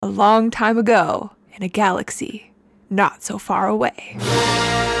long time ago in a galaxy not so far away.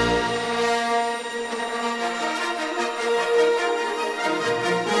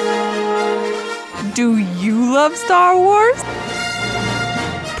 Do you love Star Wars?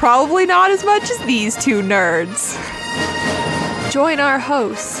 Probably not as much as these two nerds. Join our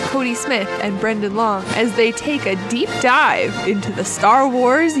hosts, Cody Smith and Brendan Long, as they take a deep dive into the Star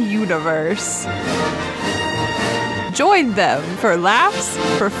Wars universe. Join them for laughs,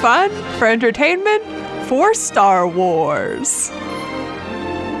 for fun, for entertainment, for Star Wars.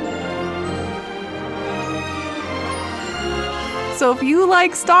 So if you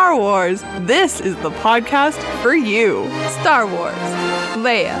like Star Wars, this is the podcast for you. Star Wars,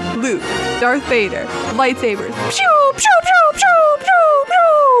 Leia, Luke, Darth Vader, lightsabers, pew, pew, pew, pew, pew, pew.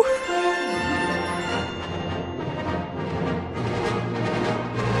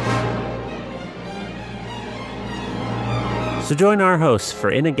 So join our hosts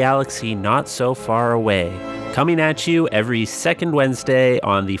for In a Galaxy Not So Far Away, coming at you every second Wednesday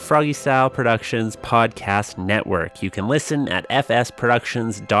on the Froggy Style Productions podcast network. You can listen at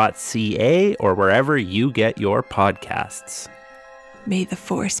fsproductions.ca or wherever you get your podcasts. May the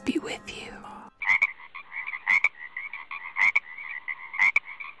Force be with you.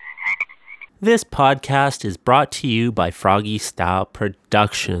 This podcast is brought to you by Froggy Style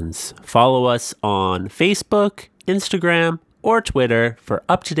Productions. Follow us on Facebook, Instagram, or Twitter for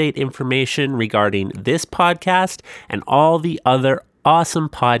up-to-date information regarding this podcast and all the other awesome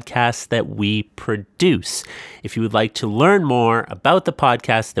podcasts that we produce. If you would like to learn more about the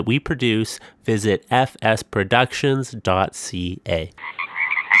podcasts that we produce, visit fsproductions.ca.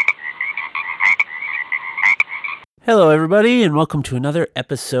 Hello, everybody, and welcome to another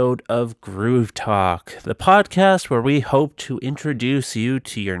episode of Groove Talk, the podcast where we hope to introduce you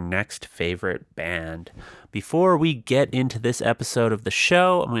to your next favorite band. Before we get into this episode of the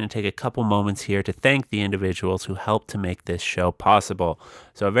show, I'm going to take a couple moments here to thank the individuals who helped to make this show possible.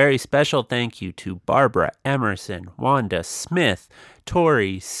 So a very special thank you to Barbara Emerson, Wanda Smith,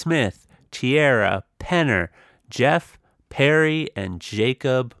 Tori Smith, Tiara Penner, Jeff Perry, and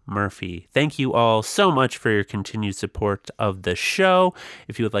Jacob Murphy. Thank you all so much for your continued support of the show.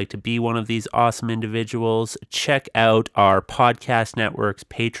 If you would like to be one of these awesome individuals, check out our podcast network's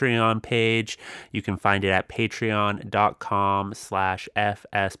Patreon page. You can find it at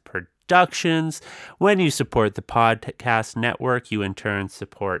patreon.com/fsproductions. When you support the podcast network, you in turn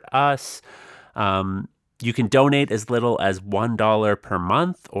support us. You can donate as little as $1 per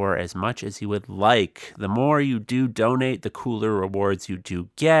month or as much as you would like. The more you do donate, the cooler rewards you do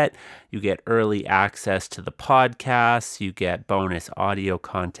get. You get early access to the podcasts, you get bonus audio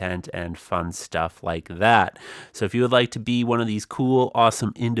content and fun stuff like that. So if you would like to be one of these cool,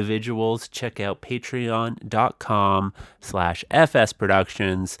 awesome individuals, check out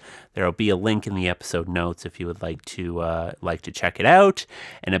patreon.com/fsproductions. There will be a link in the episode notes if you would like to check it out.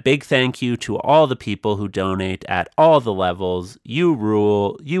 And a big thank you to all the people who donate at all the levels. You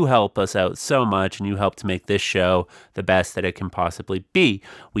rule. You help us out so much, and you help to make this show the best that it can possibly be.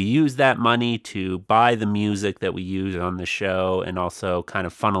 We use that money to buy the music that we use on the show and also kind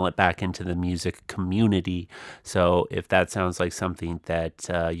of funnel it back into the music community. So if that sounds like something that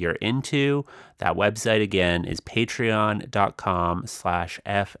you're into, that website again is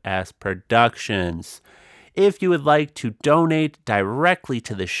patreon.com/fsproductions. If you would like to donate directly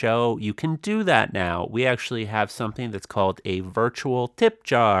to the show, you can do that now. We actually have something that's called a virtual tip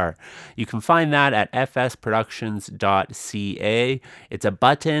jar. You can find that at fsproductions.ca. It's a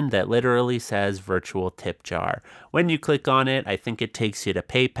button that literally says virtual tip jar. When you click on it, I think it takes you to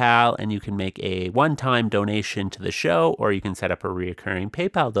PayPal, and you can make a one-time donation to the show, or you can set up a reoccurring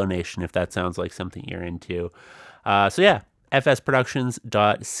PayPal donation if that sounds like something you're into. So yeah,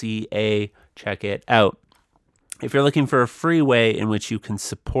 fsproductions.ca. Check it out. If you're looking for a free way in which you can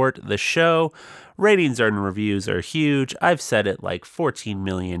support the show, ratings and reviews are huge. I've said it like 14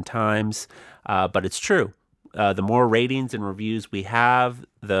 million times, but it's true. The more ratings and reviews we have,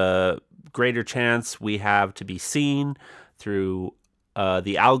 the greater chance we have to be seen through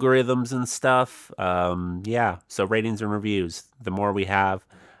the algorithms and stuff. So ratings and reviews, the more we have,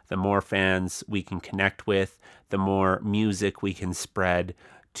 the more fans we can connect with, the more music we can spread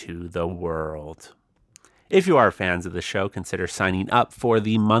to the world. If you are fans of the show, consider signing up for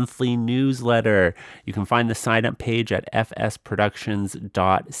the monthly newsletter. You can find the sign-up page at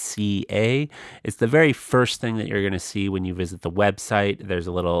fsproductions.ca. It's the very first thing that you're going to see when you visit the website. There's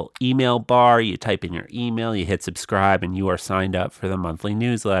a little email bar. You type in your email, you hit subscribe, and you are signed up for the monthly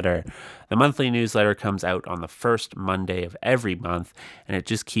newsletter. The monthly newsletter comes out on the first Monday of every month, and it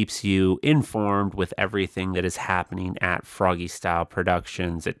just keeps you informed with everything that is happening at Froggy Style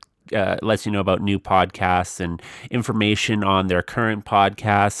Productions. It lets you know about new podcasts and information on their current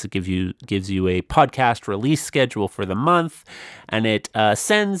podcasts. It gives you a podcast release schedule for the month, and it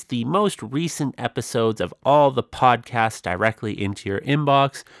sends the most recent episodes of all the podcasts directly into your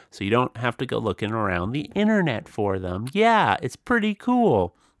inbox, so you don't have to go looking around the internet for them. Yeah, it's pretty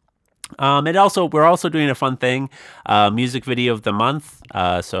cool. We're also doing a fun thing, music video of the month.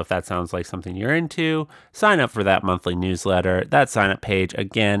 So if that sounds like something you're into, sign up for that monthly newsletter. That sign up page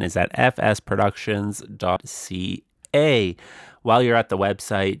again is at fsproductions.ca. While you're at the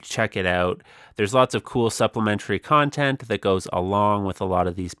website, check it out. There's lots of cool supplementary content that goes along with a lot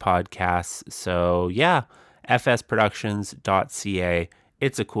of these podcasts. So yeah, fsproductions.ca.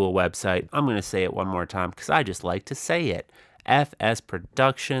 It's a cool website. I'm going to say it one more time because I just like to say it.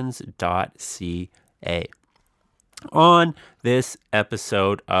 fsproductions.ca. On this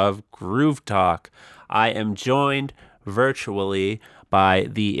episode of Groove Talk, I am joined virtually by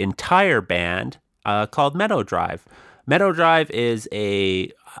the entire band called Meadow Drive. Meadow Drive is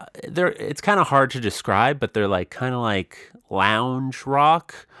it's kind of hard to describe, but they're kind of like lounge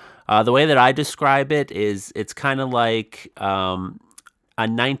rock. The way that I describe it is it's kind of like a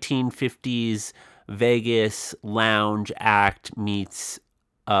 1950s Vegas lounge act meets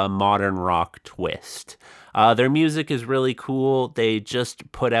a modern rock twist. Their music is really cool. They just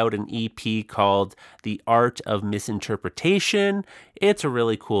put out an EP called The Art of Misinterpretation. It's a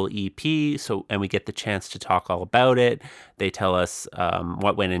really cool EP, and we get the chance to talk all about it. They tell us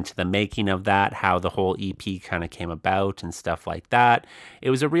what went into the making of that, how the whole EP kind of came about and stuff like that. It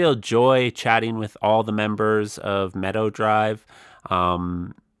was a real joy chatting with all the members of Meadow Drive.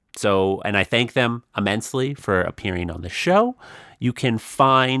 And I thank them immensely for appearing on the show. You can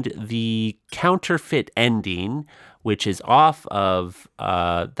find the Counterfeit Ending, which is off of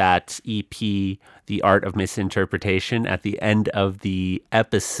that EP, The Art of Misinterpretation, at the end of the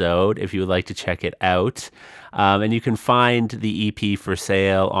episode, if you would like to check it out. And you can find the EP for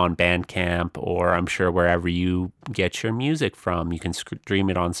sale on Bandcamp, or I'm sure wherever you get your music from. You can stream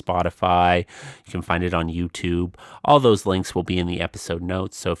it on Spotify. You can find it on YouTube. All those links will be in the episode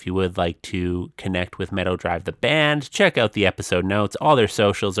notes. So if you would like to connect with Meadow Drive the band, check out the episode notes. All their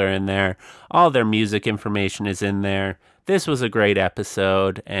socials are in there. All their music information is in there. This was a great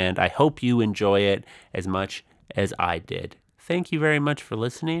episode, and I hope you enjoy it as much as I did. Thank you very much for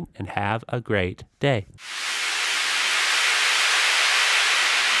listening, and have a great day.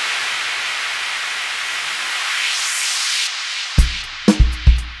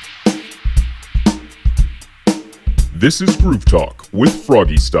 This is Groove Talk with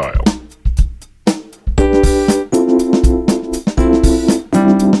Froggy Style.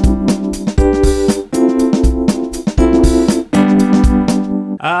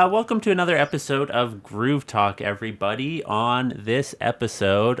 Welcome to another episode of Groove Talk, everybody. On this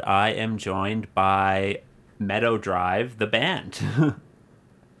episode, I am joined by Meadow Drive, the band.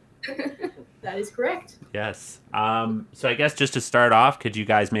 That is correct. Yes. So I guess just to start off, could you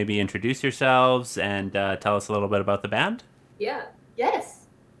guys maybe introduce yourselves and tell us a little bit about the band? Yeah. Yes.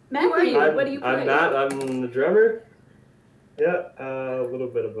 Matt, what do you play? I'm Matt. I'm the drummer. Yeah, a little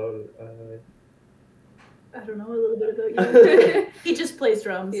bit about it. I don't know, a little bit about you. He just plays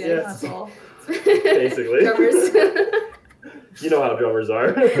drums. Yeah, Yes. that's all. Basically. Drummers. You know how drummers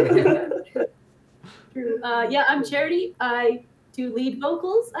are. True. I'm Charity. I do lead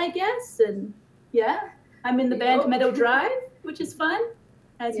vocals, I guess, and yeah, I'm in the band Meadow Drive, which is fun,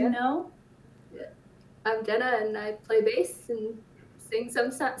 as you know. Yeah. I'm Jenna, and I play bass and sing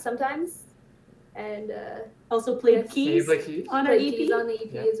sometimes, and Also played Yes. keys You play keys? on our play EP. keys on the EP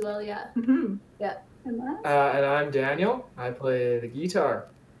Yeah. as well. Yeah. Mm-hmm. Yeah. And that? And I'm Daniel. I play the guitar.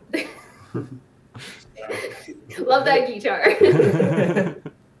 Love that guitar.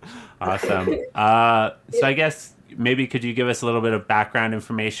 Awesome. So I guess maybe could you give us a little bit of background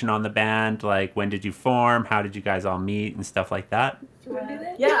information on the band? Like, when did you form? How did you guys all meet and stuff like that? Do you want to do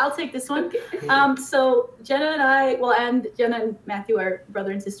that? Yeah, I'll take this one. So Jenna and I, and Jenna and Matthew are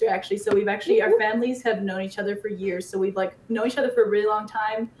brother and sister actually. So we've actually, our families have known each other for years. So we've known each other for a really long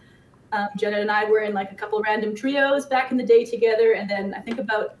time. Jenna and I were in a couple random trios back in the day together. And then I think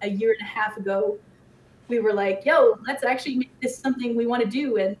about a year and a half ago, we were like, yo, let's actually make this something we want to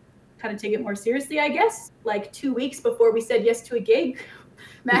do. And kind of take it more seriously, I guess. Like 2 weeks before we said yes to a gig,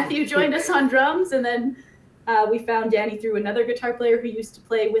 Matthew joined us on drums, and then we found Danny through another guitar player who used to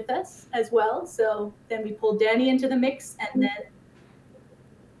play with us as well. So then we pulled Danny into the mix, and then,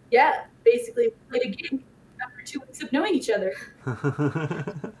 yeah, basically we played a gig after 2 weeks of knowing each other.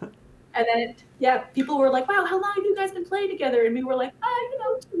 And then, people were like, wow, how long have you guys been playing together? And we were like,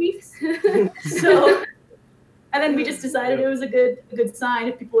 2 weeks. So, and then we just decided it was a good sign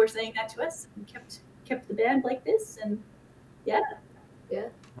if people were saying that to us. We kept the band like this, and yeah.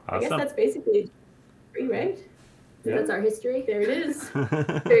 Awesome. I guess that's basically free, right? Yeah. That's our history. There it is.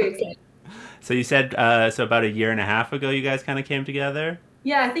 Very exciting. So you said, so about a year and a half ago you guys kind of came together?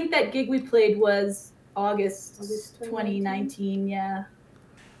 Yeah, I think that gig we played was August 2019. 2019, yeah.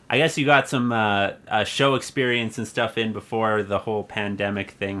 I guess you got some show experience and stuff in before the whole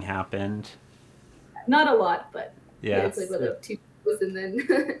pandemic thing happened. Not a lot, but Yeah. We played with like 2 shows and then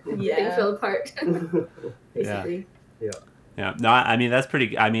Yeah. things fell apart. basically. Yeah, no, I mean that's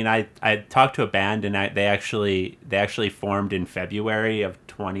pretty. I mean, I talked to a band and they actually formed in February of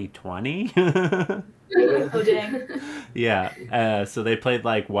 2020. Oh, dang. Yeah, so they played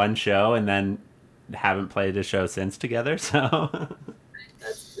like one show and then haven't played a show since together. So,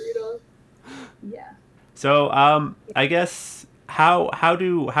 That's brutal. Yeah. so I guess how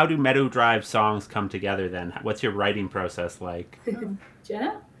do Meadow Drive songs come together then? What's your writing process like?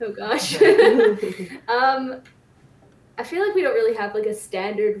 Jenna? Oh gosh. I feel like we don't really have like a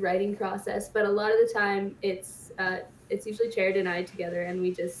standard writing process, but a lot of the time it's usually Jared and I together, and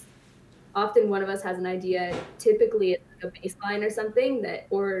we just often one of us has an idea. Typically it's like a bass line or something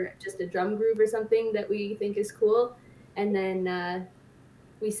or just a drum groove or something that we think is cool, and then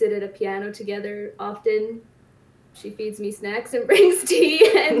we sit at a piano together often. She feeds me snacks and brings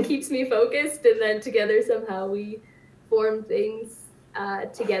tea and keeps me focused, and then together somehow we form things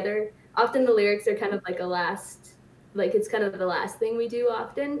together. Often the lyrics are kind of like it's kind of the last thing we do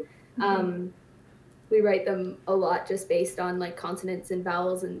often. We write them a lot just based on like consonants and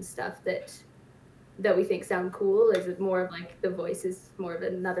vowels and stuff that we think sound cool. Is it more of like the voice is more of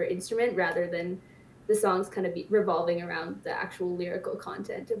another instrument rather than the songs kind of revolving around the actual lyrical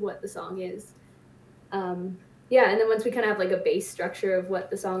content of what the song is. And then once we kind of have like a base structure of what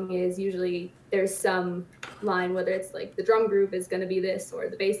the song is, usually there's some line, whether it's like the drum groove is going to be this or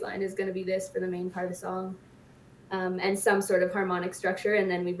the bass line is going to be this for the main part of the song, and some sort of harmonic structure,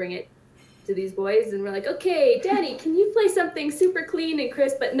 and then we bring it to these boys and we're like, okay, Danny, can you play something super clean and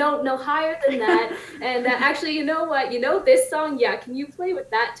crisp, but no higher than that? And actually, you know what, this song, can you play with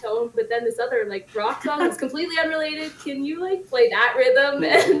that tone, but then this other like rock song that's completely unrelated, can you like play that rhythm?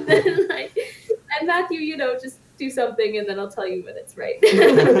 And then like, and Matthew, just do something and then I'll tell you when it's right.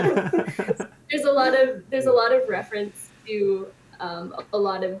 There's a lot of reference to a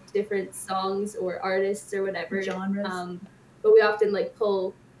lot of different songs or artists or whatever Genres. but we often like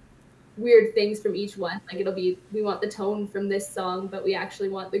pull weird things from each one. Like it'll be, we want the tone from this song, but we actually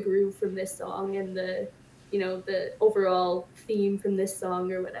want the groove from this song and the overall theme from this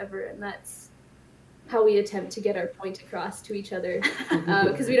song or whatever. And that's how we attempt to get our point across to each other,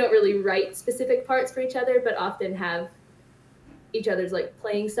 because we don't really write specific parts for each other, but often have each other's like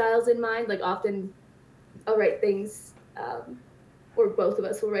playing styles in mind. Like often I'll write things, or both of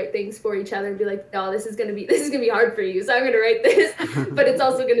us will write things for each other and be like, oh, this is gonna be hard for you, so I'm gonna write this, but it's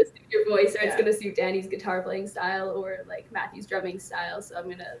also gonna suit your voice, or it's gonna suit Danny's guitar playing style or like Matthew's drumming style, so I'm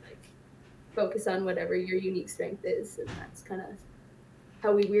gonna like focus on whatever your unique strength is. And that's kind of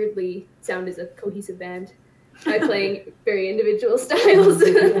how we weirdly sound as a cohesive band, by playing very individual styles.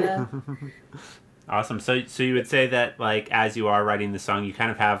 Yeah. Awesome. So you would say that like as you are writing the song, you kind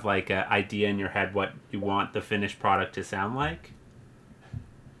of have like an idea in your head what you want the finished product to sound like?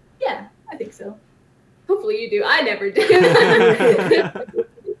 Yeah, I think so. Hopefully you do. I never do.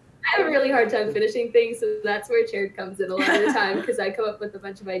 I have a really hard time finishing things, so that's where Jared comes in a lot of the time, because I come up with a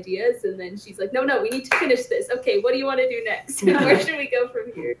bunch of ideas and then she's like, no, we need to finish this. Okay, what do you want to do next? Where should we go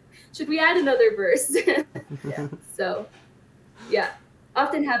from here? Should we add another verse? Yeah. So, yeah.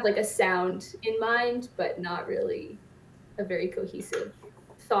 Often have like a sound in mind, but not really a very cohesive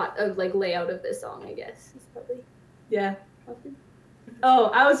thought of like layout of the song, I guess. Is probably Yeah. often.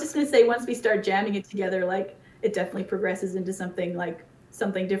 Oh, I was just gonna say, once we start jamming it together, like it definitely progresses into something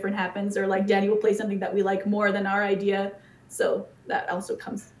something different happens, or like Danny will play something that we like more than our idea. So that also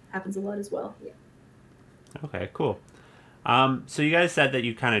happens a lot as well. Yeah. Okay, cool. So you guys said that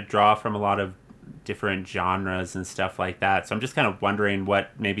you kind of draw from a lot of different genres and stuff like that. So I'm just kind of wondering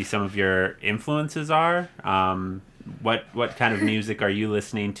what maybe some of your influences are. What kind of music are you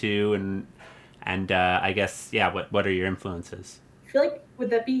listening to, and I guess what are your influences? feel like would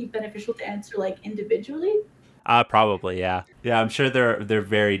that be beneficial to answer like individually? Probably, yeah. Yeah, I'm sure they're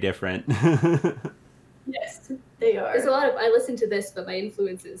very different. Yes, they are. There's a lot of I listen to this, but my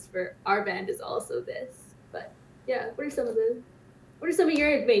influences for our band is also this. But yeah, what are some of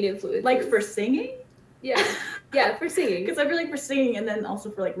your main influences? Like for singing? Yeah. Yeah, for singing. Because I feel like for singing and then also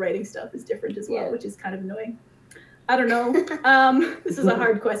for like writing stuff is different as well, Yeah. which is kind of annoying. I don't know. This is a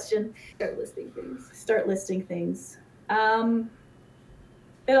hard question. Start listing things.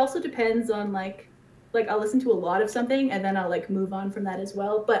 It also depends on like I'll listen to a lot of something and then I'll like move on from that as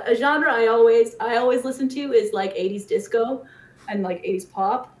well. But a genre I always listen to is like 80s disco and like 80s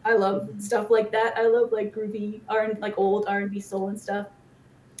pop. I love stuff like that. I love like groovy like old R&B soul and stuff,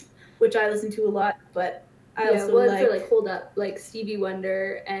 which I listen to a lot. But I also for Hold Up, like Stevie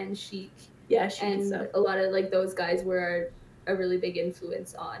Wonder and Chic. Yeah, Chic and stuff. A lot of like those guys were a really big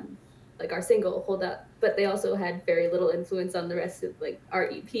influence on like our single Hold Up, but they also had very little influence on the rest of like our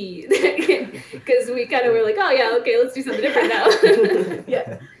EP because we kind of were like, oh yeah, okay, let's do something different now.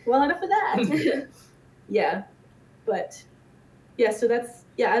 Yeah, well, enough of that. Yeah, but yeah, so that's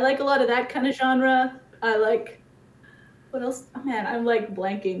I like a lot of that kind of genre. I like what else? Oh man, I'm like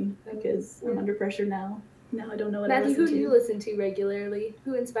blanking because I'm under pressure now. Now I don't know what Matthew, I listen who to. do you listen to regularly?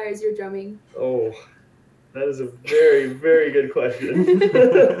 Who inspires your drumming? Oh, that is a very, very good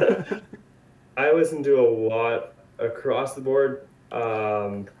question. I listen to a lot across the board.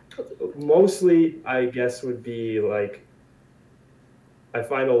 Mostly, I guess, would be like, I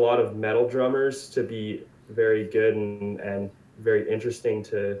find a lot of metal drummers to be very good and very interesting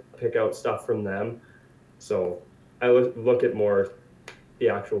to pick out stuff from them. So I look at more the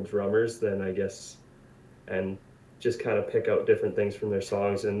actual drummers than I guess, and just kind of pick out different things from their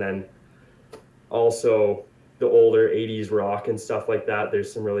songs. And then also the older 80s rock and stuff like that.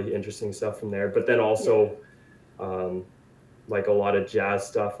 There's some really interesting stuff from there. But then also like a lot of jazz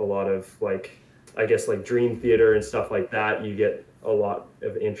stuff, a lot of like, I guess like Dream Theater and stuff like that. You get a lot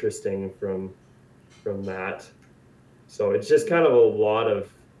of interesting from that. So it's just kind of a lot of,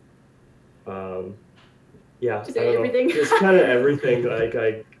 just everything. Just kind of everything. Like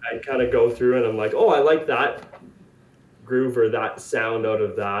I kind of go through and I'm like, oh, I like that groove or that sound out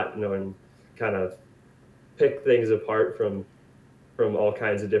of that, and kind of pick things apart from all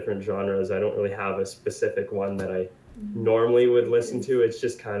kinds of different genres. I don't really have a specific one that I normally would listen to. It's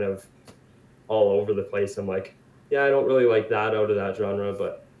just kind of all over the place. I'm like, yeah, I don't really like that out of that genre,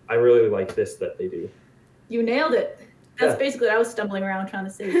 but I really like this that they do. You nailed it. That's basically what I was stumbling around trying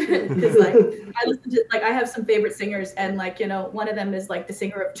to say too. Because like I listen to I have some favorite singers, and like one of them is like the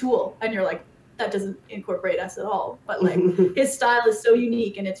singer of Tool, and you're like, that doesn't incorporate us at all. But like his style is so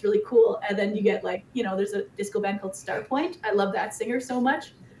unique and it's really cool. And then you get like there's a disco band called Starpoint. I love that singer so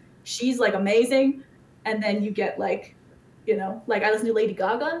much. She's like amazing. And then you get like like I listen to Lady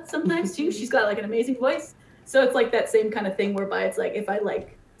Gaga sometimes too. She's got like an amazing voice. So it's like that same kind of thing whereby it's like if I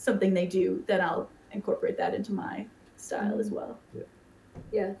like something they do, then I'll incorporate that into my style as well.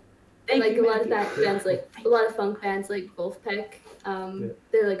 Yeah. Thank like you, a lot of Matthew. that bands, like a lot of funk bands like Wolfpack,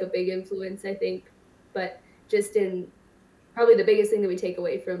 they're like a big influence, I think. But just in probably the biggest thing that we take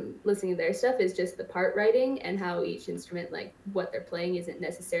away from listening to their stuff is just the part writing and how each instrument, like what they're playing, isn't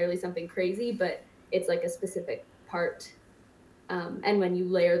necessarily something crazy, but it's like a specific part. And when you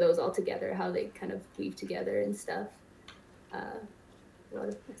layer those all together, how they kind of weave together and stuff. I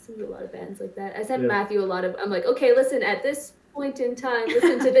see a lot of bands like that. I sent Matthew a lot of. I'm like, okay, listen, at this point in time,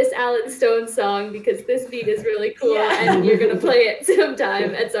 listen to this Alan Stone song because this beat is really cool, and you're gonna play it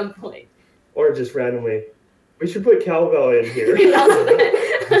sometime at some point. Or just randomly, we should put cowbell in here.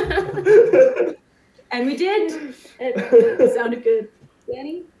 And we did. It sounded good.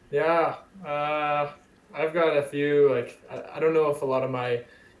 Danny? Yeah, I've got a few. Like I don't know if a lot of my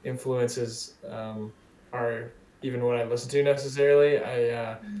influences are even what I listen to necessarily.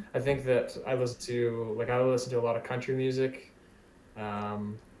 I think that I listen to a lot of country music,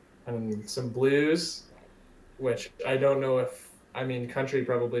 and some blues, which I don't know if country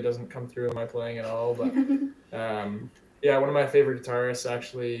probably doesn't come through in my playing at all. But one of my favorite guitarists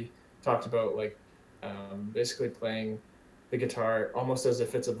actually talked about like basically playing the guitar almost as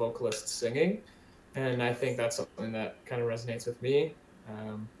if it's a vocalist singing, and I think that's something that kind of resonates with me.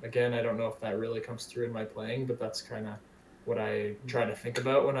 Again, I don't know if that really comes through in my playing, but that's kind of what I try to think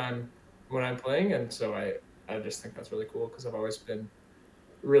about when I'm playing, and so I just think that's really cool because I've always been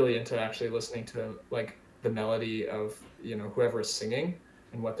really into actually listening to like the melody of whoever is singing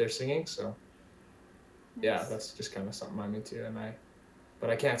and what they're singing. So yeah, that's just kind of something I'm into, but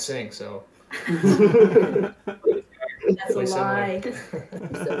I can't sing, so. That's a lie.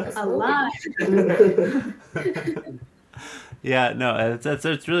 A lie. Yeah, no,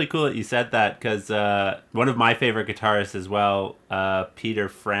 it's really cool that you said that because one of my favorite guitarists as well, Peter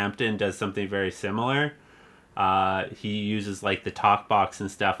Frampton, does something very similar. He uses like the talk box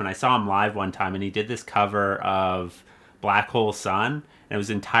and stuff, and I saw him live one time, and he did this cover of Black Hole Sun, and it was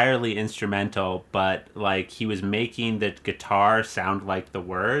entirely instrumental, but like he was making the guitar sound like the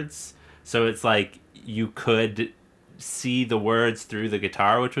words, so it's like you could see the words through the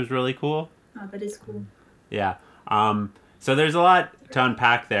guitar, which was really cool. Oh, that is cool. Yeah. So there's a lot to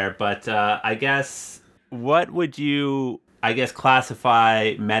unpack there, but I guess what would you, I guess,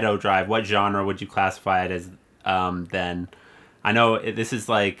 classify Meadow Drive? What genre would you classify it as then? I know this is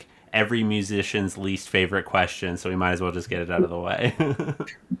like every musician's least favorite question, so we might as well just get it out of the way.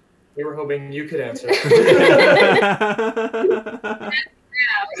 We were hoping you could answer. Kind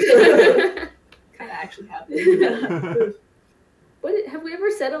of actually happened. What have we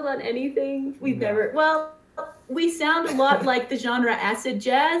ever settled on anything? We've never. Well, we sound a lot like the genre acid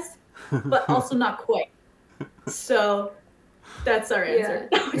jazz, but also not quite. So that's our answer.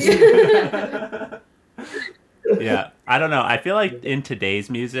 Yeah, I don't know. I feel like in today's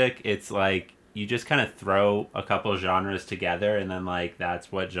music, it's like you just kind of throw a couple genres together, and then like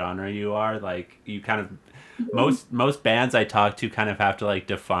that's what genre you are. Like you kind of most bands I talk to kind of have to like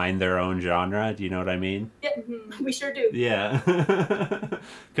define their own genre. Do you know what I mean? Yeah, we sure do. Yeah,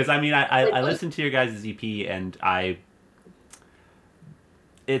 because I mean, I listened to your guys' EP, and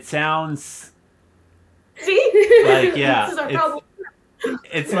it sounds See? like, yeah, This is our problem.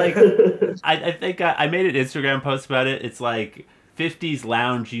 it's like I think I made an Instagram post about it. It's like 50s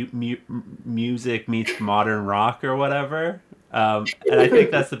lounge music meets modern rock or whatever. And I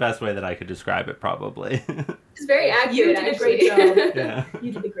think that's the best way that I could describe it, probably. It's very accurate. You did a great job. Yeah.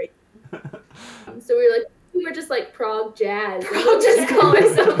 You did a great So we were just like prog jazz. And we'll just call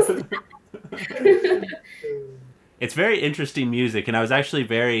ourselves that. It's very interesting music, and I was actually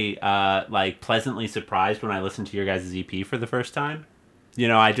very like pleasantly surprised when I listened to your guys' EP for the first time. You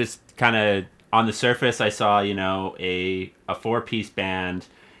know, I just kind of on the surface I saw, you know, a 4-piece band,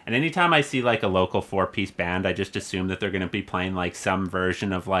 and anytime I see like a local 4-piece band, I just assume that they're going to be playing like some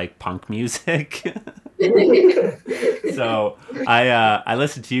version of like punk music. So I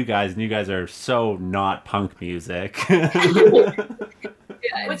listened to you guys, and you guys are so not punk music. Yeah,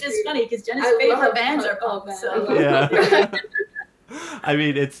 Which is funny because Jenna's I favorite love bands are punk, punk. oh, So man. Yeah. I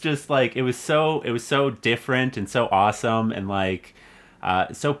mean, it's just like it was so different and so awesome, and like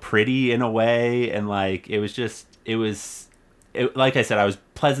so pretty in a way, and like it was like I said, I was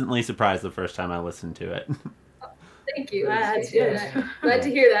pleasantly surprised the first time I listened to it. Thank you. That's good. Glad to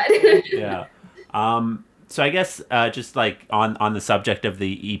hear that. Yeah. So I guess just like on the subject of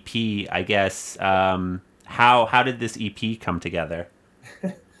the EP, I guess how did this EP come together?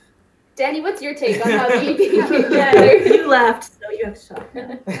 Danny, what's your take on how the EP came yeah, together? you laughed, so you have to talk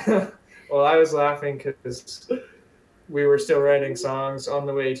now. Well, I was laughing because we were still writing songs on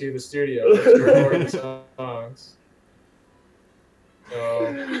the way to the studio to record the songs.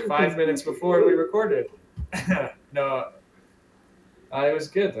 So 5 minutes before we recorded. No, it was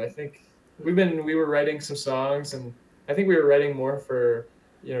good. I think we were writing some songs, and I think we were writing more for,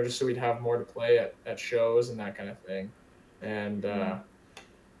 you know, just so we'd have more to play at shows and that kind of thing. And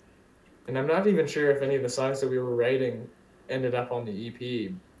I'm not even sure if any of the songs that we were writing ended up on the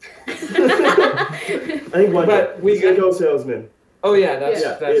EP. I think one, but we Go Salesman. Oh yeah, that's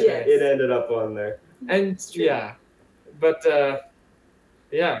Yeah, right. it ended up on there. And yeah, but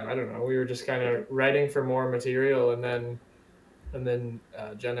yeah, I don't know. We were just kind of writing for more material, and then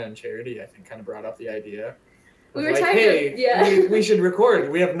Jenna and Charity, I think, kind of brought up the idea. We were like, tired hey, of, yeah. we should record.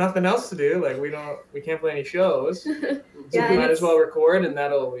 We have nothing else to do. Like we can't play any shows. So Yeah, we might as well record, and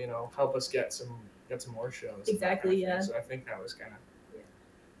that'll, you know, help us get some more shows. Exactly, and that kind of thing. yeah. So I think that was kind of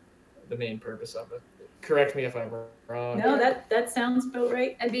the main purpose of it. Correct me if I'm wrong. No, that sounds about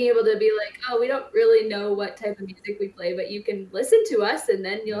right. And being able to be like, oh, we don't really know what type of music we play, but you can listen to us, and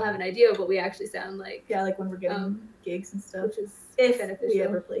then you'll have an idea of what we actually sound like. Yeah, like when we're getting gigs and stuff. Which is If beneficial. we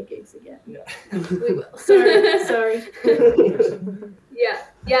ever play gigs again. Yeah. We will. Sorry.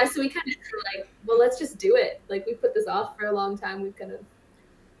 Yeah. So we kind of were like, well, let's just do it. Like we put this off for a long time. We've kind of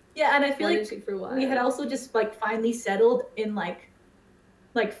Yeah, and I feel wanted like to for a while. we had also just like finally settled in like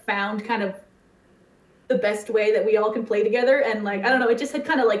found kind of the best way that we all can play together, and like I don't know, it just had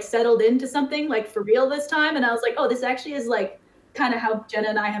kind of like settled into something like for real this time, and I was like, oh, this actually is like kind of how Jenna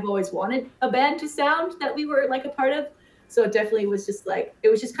and I have always wanted a band to sound that we were like a part of. So it definitely was just like it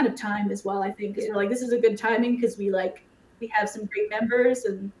was just kind of time as well, I think, because we're like, this is a good timing because we have some great members,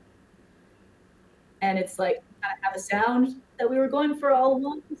 and it's like kind of have a sound that we were going for all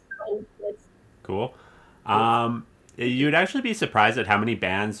along. So let's Cool. You'd actually be surprised at how many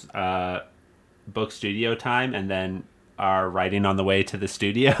bands book studio time and then are writing on the way to the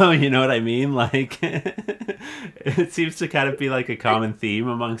studio. You know what I mean? Like, it seems to kind of be like a common theme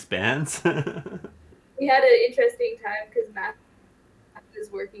amongst bands. We had an interesting time because Matt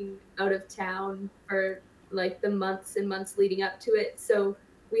was working out of town for like the months and months leading up to it. So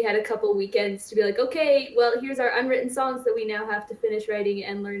we had a couple weekends to be like, okay, well, here's our unwritten songs that we now have to finish writing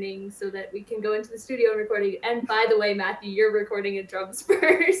and learning so that we can go into the studio and recording. And by the way, Matthew, you're recording a drums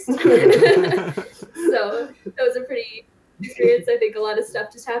first. So that was a pretty experience. I think a lot of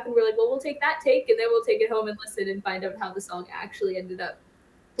stuff just happened. We're like, well, we'll take that take and then we'll take it home and listen and find out how the song actually ended up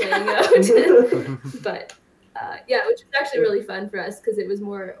playing out. But yeah, which was actually really fun for us because it was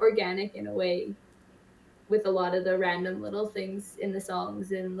more organic in a way, with a lot of the random little things in the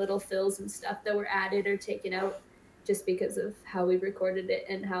songs and little fills and stuff that were added or taken out just because of how we recorded it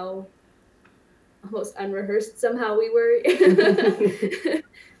and how almost unrehearsed somehow we were.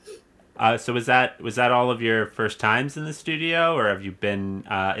 So was that all of your first times in the studio, or have you been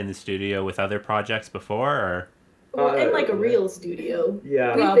in the studio with other projects before? Or Well, in like a real studio.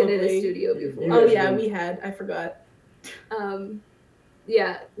 Yeah. We've Probably. been in a studio before. Oh yeah, we had. I forgot.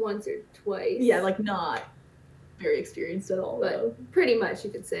 Yeah, once or twice. Yeah, like not very experienced at all. But though. pretty much you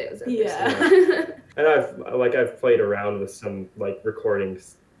could say it was our Yeah. first time. And I've played around with some like recording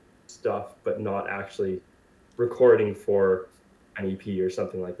stuff, but not actually recording for an EP or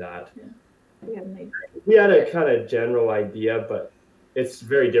something like that. We had an idea. We had a kind of general idea, but it's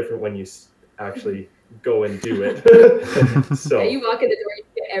very different when you actually go and do it. So Yeah, you walk in the door, you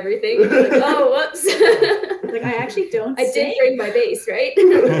get everything. You're like, oh, whoops. Like I actually don't. I did sing. bring my bass, right?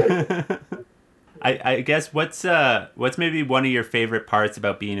 I guess what's maybe one of your favorite parts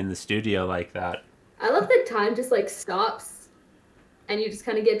about being in the studio like that? I love that time just like stops and you just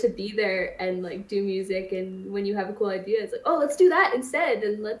kind of get to be there and like do music. And when you have a cool idea, it's like, oh, let's do that instead.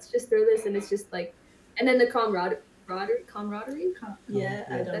 And let's just throw this. And it's just like, and then the camaraderie. Yeah,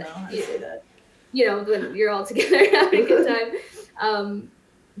 I don't know how to say that. You know, when you're all together having a good time,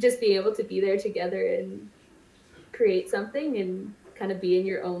 just being able to be there together and create something and kind of be in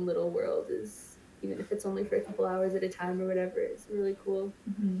your own little world is, even if it's only for a couple hours at a time or whatever, it's a really cool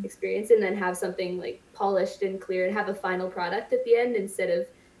experience. And then have something like polished and clear and have a final product at the end instead of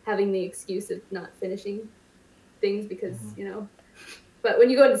having the excuse of not finishing things because, you know, but when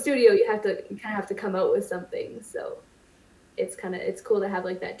you go in the studio, you kind of have to come out with something. So it's cool to have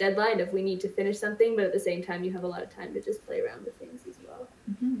like that deadline of we need to finish something, but at the same time, you have a lot of time to just play around with things as well.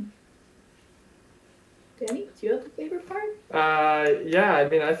 Danny, do you have a favorite part? Yeah, I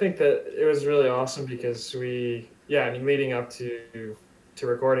mean, I think that it was really awesome because leading up to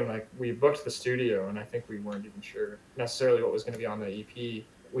recording, like we booked the studio and I think we weren't even sure necessarily what was going to be on the EP.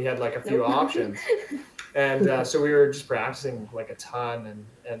 We had like a few options. And so we were just practicing like a ton.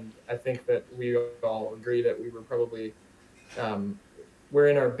 And I think that we all agree that we were probably, we're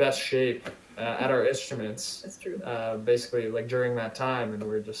in our best shape at our instruments. That's true. Basically like during that time. And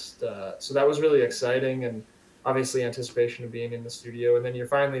we're just, so that was really exciting and obviously anticipation of being in the studio. And then you're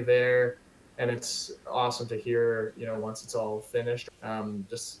finally there and it's awesome to hear, you know, once it's all finished,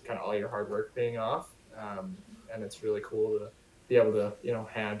 just kind of all your hard work paying off. And it's really cool to be able to, you know,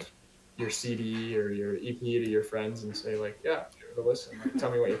 hand your CD or your EP to your friends and say like, yeah, give it a listen, like, tell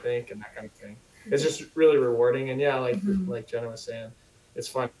me what you think and that kind of thing. It's just really rewarding. And yeah, like Jenna was saying, it's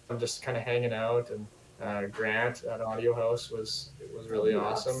fun. I'm just kind of hanging out and Grant at Audio House was really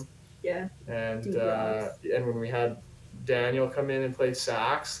awesome. Yeah. And and when we had Daniel come in and play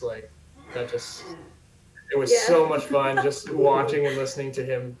sax, like that just, it was so much fun just watching and listening to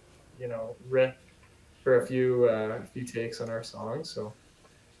him, you know, riff for a few takes on our songs. So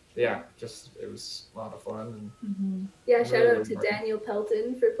yeah, just it was a lot of fun. And Yeah, shout really out to rewarding. Daniel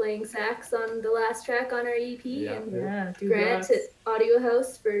Pelton for playing sax on the last track on our EP, and Yeah, dude Grant rocks. at Audio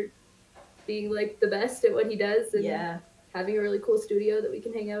House for being like the best at what he does, and Yeah, having a really cool studio that we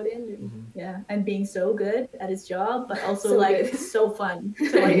can hang out in. And yeah, and being so good at his job, but also So like good. so fun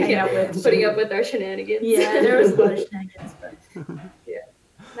to like hang out with. putting up with our shenanigans. Yeah, there was a lot of shenanigans, but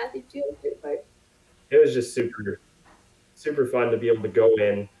Matthew, do you have a favorite part? it was just super fun to be able to go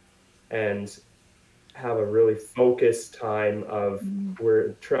in and have a really focused time of we're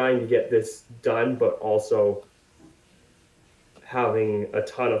trying to get this done, but also having a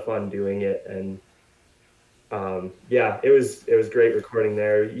ton of fun doing it. And it was great recording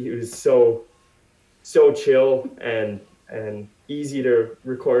there. He was so chill and easy to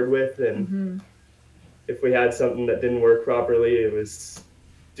record with. And if we had something that didn't work properly, it was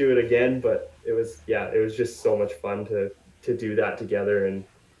do it again. But it was just so much fun to do that together. And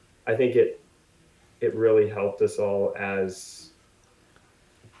I think it really helped us all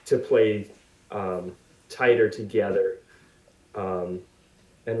to play tighter together, and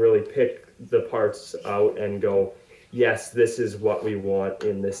really pick the parts out and go, yes, this is what we want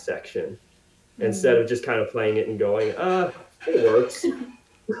in this section, instead of just kind of playing it and going, it works.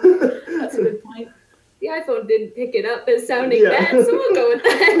 That's a good point. The iPhone didn't pick it up as sounding bad, so we'll go with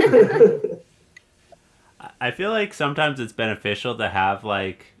that. I feel like sometimes it's beneficial to have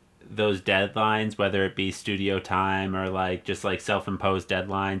like those deadlines, whether it be studio time or like just like self-imposed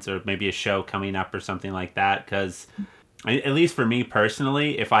deadlines, or maybe a show coming up or something like that. Because at least for me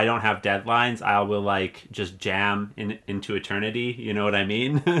personally, if I don't have deadlines, I will like just jam into eternity. You know what I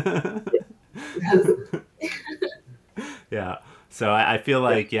mean? Yeah. So I feel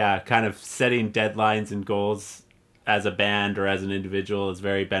like, kind of setting deadlines and goals as a band or as an individual is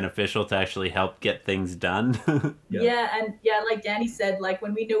very beneficial to actually help get things done. And like Danny said, like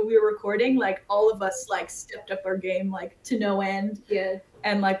when we knew we were recording, like all of us like stepped up our game like to no end. Yeah.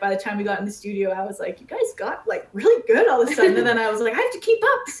 And like by the time we got in the studio, I was like, you guys got like really good all of a sudden. And then I was like, I have to keep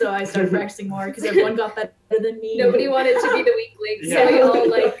up. So I started practicing more because everyone got better than me. Nobody wanted to be the weak link, so we all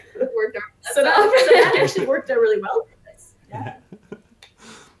like worked our butts so off. that actually worked out really well. Yeah.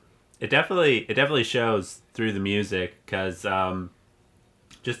 It definitely shows through the music, because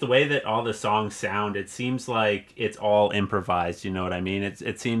just the way that all the songs sound, it seems like it's all improvised. You know what I mean?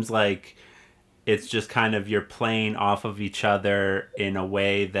 It seems like it's just kind of you're playing off of each other in a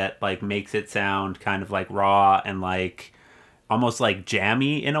way that like makes it sound kind of like raw and like almost like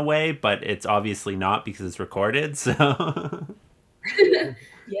jammy in a way, but it's obviously not because it's recorded. So Yeah,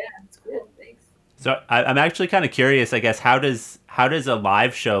 it's cool. Thanks. So I'm actually kind of curious, I guess, how does a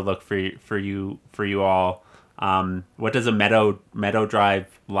live show look for you all? What does a Meadow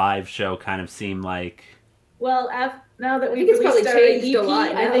Drive live show kind of seem like? Well, now that we've it's released probably our changed a EP,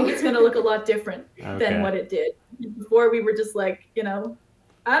 lot I now. think it's going to look a lot different Okay. than what it did. Before we were just like, I don't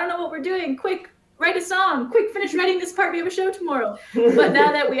know what we're doing. Quick, write a song. Quick, finish writing this part. We have a show tomorrow. But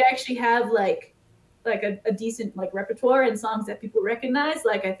now that we actually have like a decent like repertoire and songs that people recognize,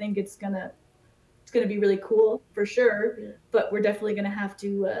 like I think it's gonna be really cool for sure. Yeah. But we're definitely gonna have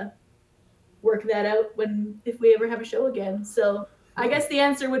to work that out if we ever have a show again. So I guess the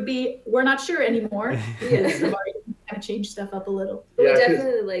answer would be we're not sure anymore. Because we've already kind of changed stuff up a little. But Yeah, we 'cause-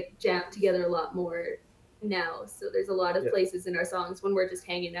 definitely like jam together a lot more now. So there's a lot of Yeah. places in our songs when we're just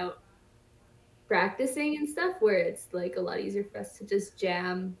hanging out practicing and stuff where it's like a lot easier for us to just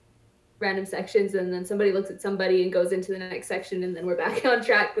jam random sections, and then somebody looks at somebody and goes into the next section, and then we're back on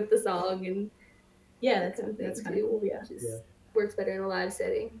track with the song, and Yeah, that kind of thing that's kind too, of cool. Yeah. which is, Yeah. works better in a live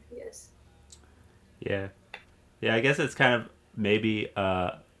setting, I guess. Yeah, I guess it's kind of maybe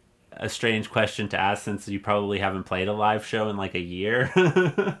a strange question to ask, since you probably haven't played a live show in like a year.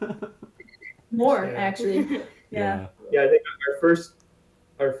 More Yeah. actually. Yeah. Yeah, I think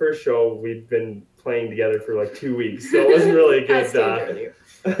our first show we'd been playing together for like 2 weeks, so it wasn't really a I good. stayed earlier.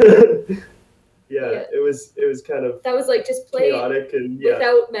 Yeah. It was kind of That was like just play chaotic and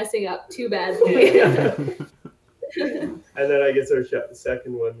without messing up too badly. Yeah. And then I guess our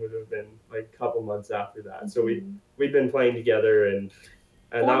second one would have been like a couple months after that. So we'd been playing together, and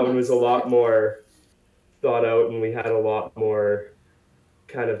 4 that one was a months. lot more thought out, and we had a lot more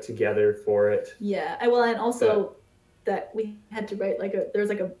kind of together for it. Yeah. Well, and also that we had to write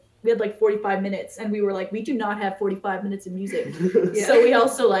we had like 45 minutes, and we were like, we do not have 45 minutes of music. Yeah. So we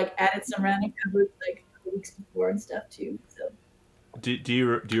also like added some random covers like a couple weeks before and stuff too. So Do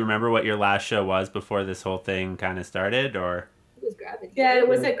you remember what your last show was before this whole thing kind of started, or? It was Gravity. yeah, it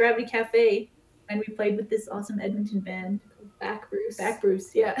was at Gravity Cafe, and we played with this awesome Edmonton band, Back Bruce. Back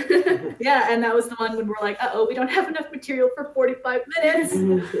Bruce. Yeah. Yeah, and that was the one when we're like, we don't have enough material for 45 minutes.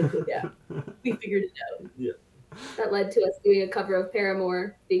 Yeah, we figured it out. That led to us doing a cover of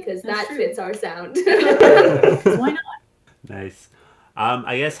Paramore because That's that true. fits our sound. Why not? Nice.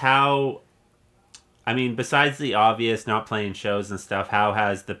 I guess besides the obvious not playing shows and stuff, how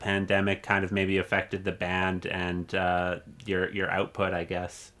has the pandemic kind of maybe affected the band and your output, I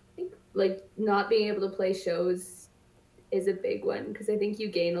guess? Like not being able to play shows is a big one because I think you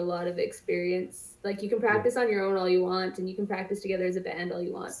gain a lot of experience. Like you can practice on your own all you want, and you can practice together as a band all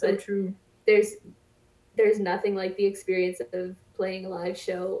you want. So but true. there's nothing like the experience of playing a live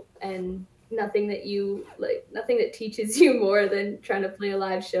show, and nothing that teaches you more than trying to play a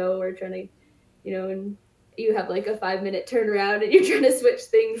live show or trying to, and you have like a 5-minute turnaround and you're trying to switch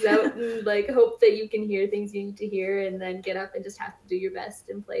things out and like hope that you can hear things you need to hear, and then get up and just have to do your best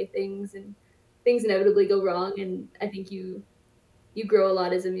and play things, and things inevitably go wrong. And I think you grow a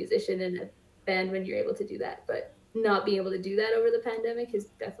lot as a musician in a band when you're able to do that, but not being able to do that over the pandemic has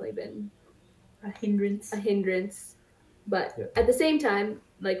definitely been a hindrance. But Yeah. at the same time,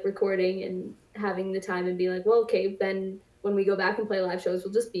 like recording and having the time and being like, well, okay, then when we go back and play live shows,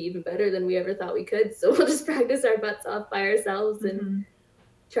 we'll just be even better than we ever thought we could. So we'll just practice our butts off by ourselves and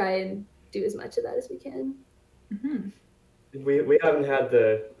try and do as much of that as we can. We haven't had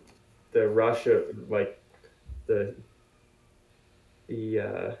the rush of like the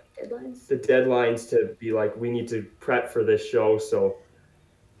deadlines to be like, we need to prep for this show. So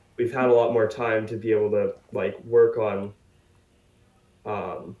we've had a lot more time to be able to like work on,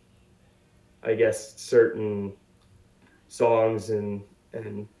 I guess, certain songs and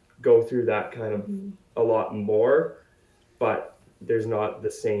go through that kind of a lot more, but there's not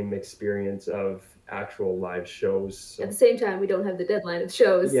the same experience of actual live shows. So. At the same time, we don't have the deadline of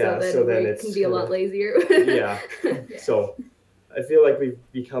shows, yeah, so then it can be a lot lazier. yeah. So I feel like we've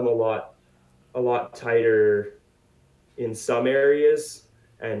become a lot tighter in some areas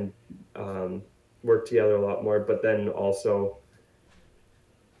and work together a lot more, but then also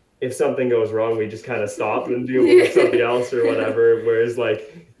if something goes wrong, we just kind of stop and deal with something else or whatever. Whereas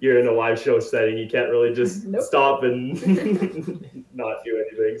like you're in a live show setting, you can't really just stop and not do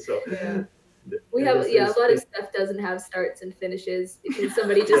anything. So we have a lot of stuff doesn't have starts and finishes because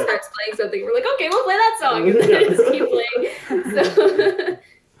somebody just starts playing something. We're like, okay, we'll play that song, and then just keep playing. So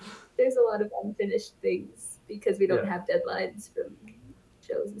there's a lot of unfinished things because we don't have deadlines from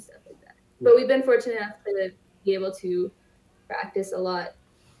shows and stuff like that. But we've been fortunate enough to be able to practice a lot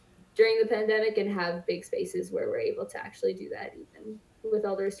during the pandemic and have big spaces where we're able to actually do that, even with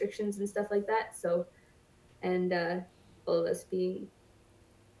all the restrictions and stuff like that. So, and all of us being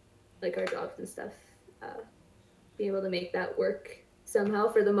like our jobs and stuff, being able to make that work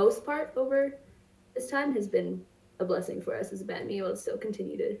somehow for the most part over this time has been a blessing for us as a band, being able to still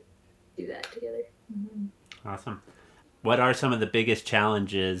continue to do that together. Awesome. What are some of the biggest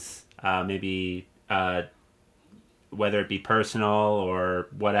challenges, maybe whether it be personal or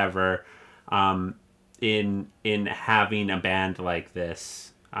whatever, in having a band like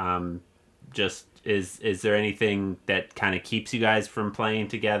this? Just is there anything that kind of keeps you guys from playing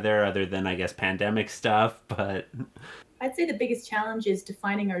together other than, I guess, pandemic stuff? But I'd say the biggest challenge is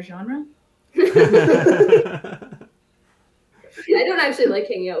defining our genre. I don't actually like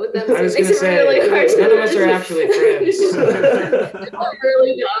hanging out with them. So I was going to say, really hard none of us are actually friends. They're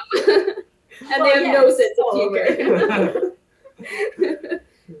really dumb. And they have no sense of humor.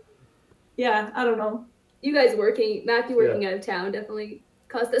 Yeah, I don't know. You guys Matthew working out of town definitely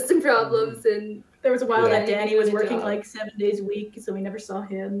caused us some problems. And there was a while that Danny was working like 7 days a week, so we never saw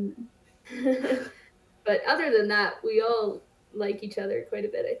him. But other than that, we all like each other quite a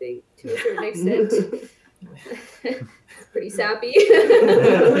bit, I think, to a certain extent. It's pretty sappy.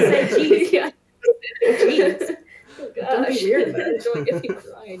 Jeez. Yeah. Jeez. Oh, Don't gosh. be weird about it. Don't give people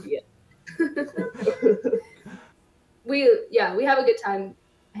the wrong idea. We have a good time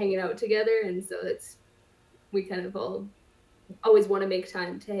hanging out together, and so we kind of always want to make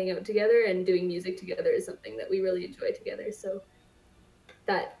time to hang out together, and doing music together is something that we really enjoy together. So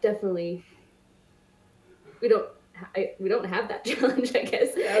that definitely we don't have that challenge, I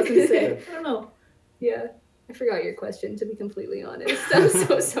guess. Yeah, I was gonna say, I don't know. Yeah, I forgot your question, to be completely honest. I'm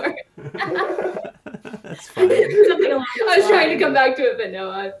so sorry. that's fine. I was trying to come back to it, but no,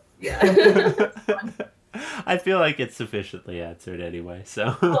 I feel like it's sufficiently answered anyway.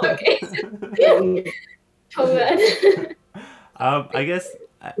 So okay. Oh man. I guess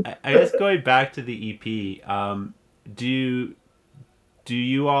going back to the EP, do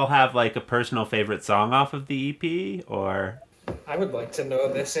you all have like a personal favorite song off of the EP, or? I would like to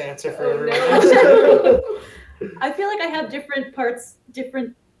know this answer for everyone. No. I feel like I have different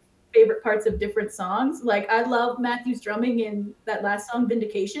favorite parts of different songs. Like I love Matthew's drumming in that last song,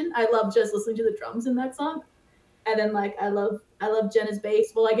 Vindication. I love just listening to the drums in that song. And then like I love Jenna's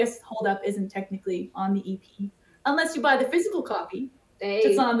bass. Well, I guess Hold Up isn't technically on the EP unless you buy the physical copy.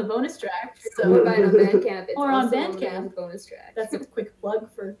 It's on the bonus track. So or buy it on Bandcamp. It's or on also Bandcamp. the bonus track. That's a quick plug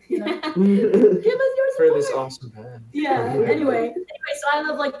for give us For your this support. awesome band. Yeah. Anyway, so I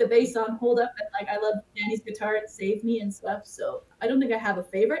love like the bass on Hold Up, and like I love Danny's guitar at Save Me and stuff. So I don't think I have a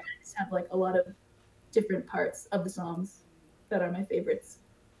favorite. I just have like a lot of different parts of the songs that are my favorites.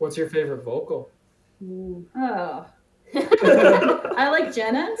 What's your favorite vocal? Ooh. Oh. I like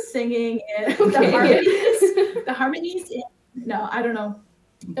Jenna singing and the harmonies. No, I don't know.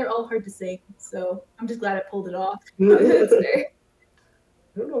 They're all hard to sing, so I'm just glad I pulled it off. That's fair.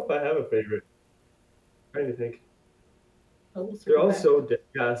 I don't know if I have a favorite. I'm trying to think. We'll They're all back. so Daddy,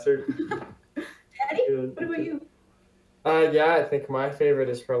 what about you? Yeah, I think my favorite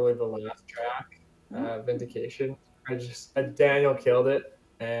is probably the last track, Vindication. Daniel killed it,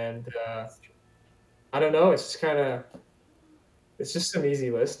 and I don't know. It's just kind of, it's just some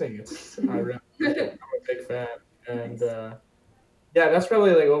easy listening. I'm a big fan, and yeah, that's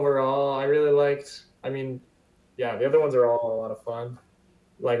probably like overall. I really liked. I mean, yeah, the other ones are all a lot of fun.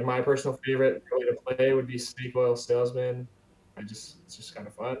 Like my personal favorite probably to play would be Snake Oil Salesman. It's just kind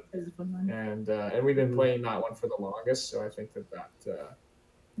of fun, That is a fun one. and we've been playing that one for the longest, so I think that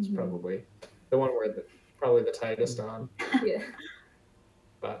is probably the one where probably the tightest on. Yeah.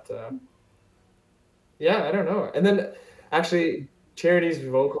 But yeah, I don't know. And then actually, Charity's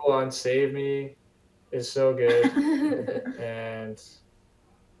vocal on "Save Me" is so good, and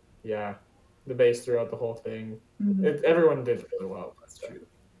yeah, the bass throughout the whole thing. Everyone did really well. That's true.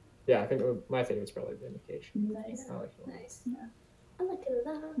 Yeah, I think my favorite's probably Vindication. Nice. I like it. Nice. Yeah. I like it a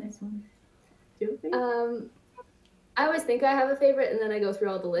lot. Nice one. Do you have a favorite? I always think I have a favorite, and then I go through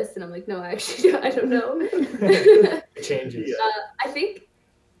all the lists, and I'm like, no, I actually I don't know. It changes. I think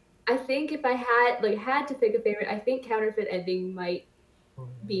if I had to pick a favorite, I think Counterfeit Ending might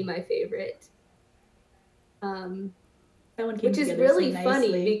be my favorite. That one came Which is together really so funny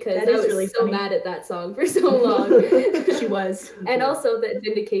nicely. because That I is was really so funny. mad at that song for so long. She was. And also that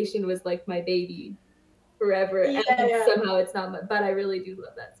Vindication was like my baby forever, and somehow it's not my, but I really do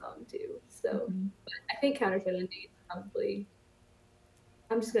love that song too. So but I think Counterfeit Ending is probably,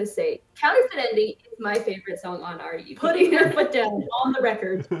 I'm just gonna say Counterfeit Ending is my favorite song on our EP. Putting your foot down on the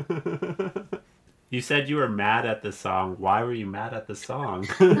record. You said you were mad at the song. Why were you mad at the song?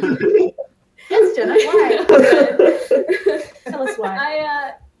 Yes, Jenna. Why? Tell us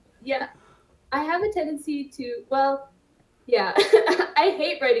why. I have a tendency to, I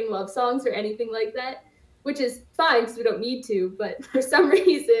hate writing love songs or anything like that, which is fine because we don't need to, but for some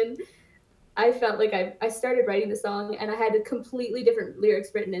reason, I felt like I started writing the song and I had a completely different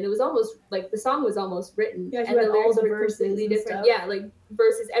lyrics written, and it was almost like the song was almost written. Yeah, and the lyrics were verses completely different. Stuff. Yeah, like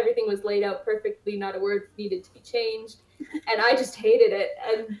verses, everything was laid out perfectly, not a word needed to be changed. And I just hated it.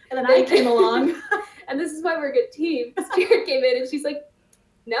 And then I came along. And this is why we're a good team. Jared came in and she's like,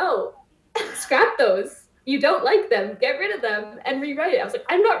 no, scrap those. You don't like them. Get rid of them and rewrite it. I was like,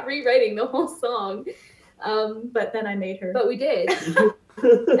 I'm not rewriting the whole song. But then I made her. But we did.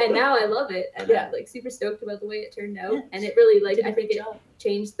 And now I love it. And I'm like super stoked about the way it turned out. And it really I think it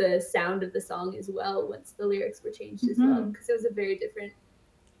changed the sound of the song as well once the lyrics were changed as well. Because it was a very different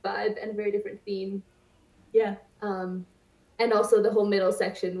vibe and a very different theme. Yeah. And also the whole middle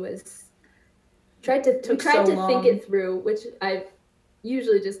section was tried to think it through, which I've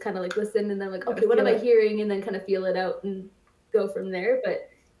usually just kind of like listen and then like, okay, what am I hearing? And then kind of feel it out and go from there. But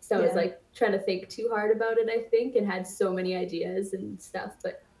so I was like trying to think too hard about it, I think, and had so many ideas and stuff,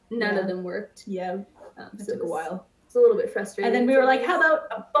 but none of them worked. Yeah. It took a while. It's a little bit frustrating. And then we were like, how about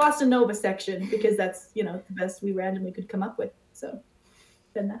a bossa nova section? Because that's, the best we randomly could come up with. So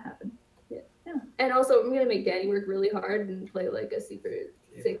then that happened. Yeah. And also, I'm going to make Danny work really hard and play like a super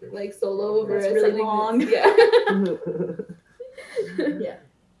sick, like solo over it's really long. Yeah. Yeah.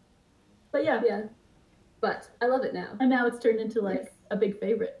 But yeah. Yeah. But I love it now. And now it's turned into like a big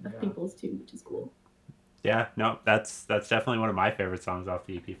favorite of people's too, which is cool. Yeah, no, that's definitely one of my favorite songs off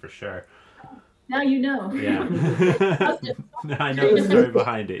the EP for sure. Now you know. Yeah. I know the story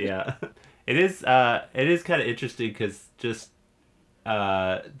behind it, yeah. It is kind of interesting because just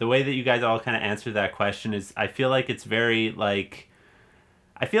the way that you guys all kind of answer that question is, I feel like it's very like,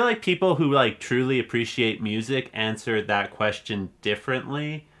 I feel like people who like truly appreciate music answer that question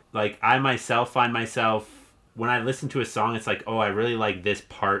differently. Like I myself find myself, when I listen to a song, it's like, oh, I really like this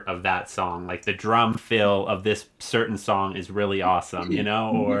part of that song. Like the drum fill of this certain song is really awesome,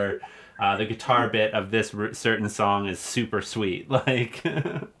 or the guitar bit of this certain song is super sweet. Like,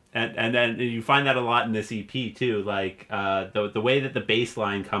 and then you find that a lot in this EP too. Like the way that the bass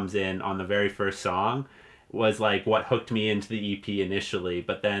line comes in on the very first song was like what hooked me into the EP initially.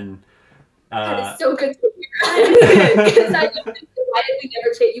 But then that is so good to hear. Because I just think, why did we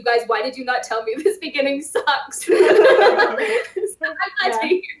never change? You guys, why did you not tell me this beginning sucks? So I'm glad to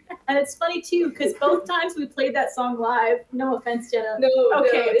hear. And it's funny too, because both times we played that song live. No offense, Jenna. No.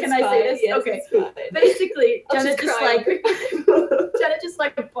 Okay, can I say this? Yes, okay. It's fine. Basically, I'll Jenna just just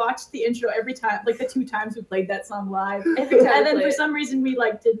like botched the intro every time, like the 2 times we played that song live. Every time and then for some reason we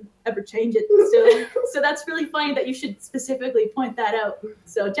like didn't ever change it still. So that's really funny that you should specifically point that out.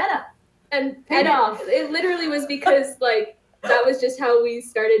 So Jenna. And paid off. It literally was because like that was just how we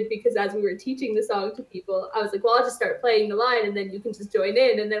started, because as we were teaching the song to people, I was like, well, I'll just start playing the line and then you can just join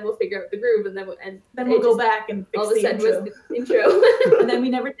in and then we'll figure out the groove and then we'll go back and fix all of a sudden intro. was the intro. And then we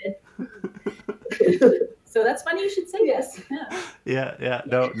never did. So that's funny you should say this. Yeah.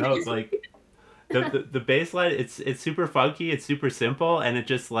 No, it's like the bass line, it's super funky, it's super simple, and it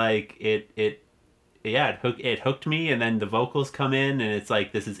just like it it hooked me, and then the vocals come in, and it's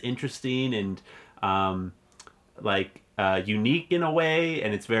like, this is interesting and unique in a way,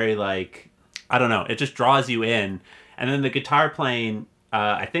 and it's very like, I don't know, it just draws you in. And then the guitar playing,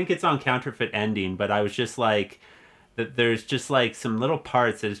 I think it's on Counterfeit Ending, but I was just like, that there's just like some little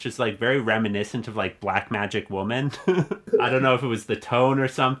parts that it's just like very reminiscent of like Black Magic Woman. I don't know if it was the tone or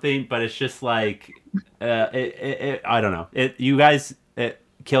something, but it's just like I don't know. You guys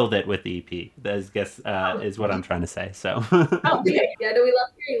killed it with the EP. I guess is what I'm trying to say. So okay. Yeah, no, we love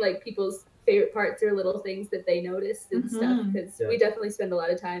hearing like people's favorite parts or little things that they noticed and stuff, because we definitely spend a lot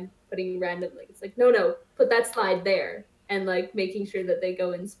of time putting random, like, it's like, no, put that slide there, and like making sure that they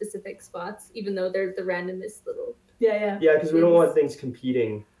go in specific spots, even though they're the randomest little. Yeah, because we don't want things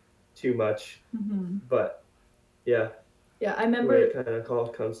competing too much. But yeah, I remember it kind of all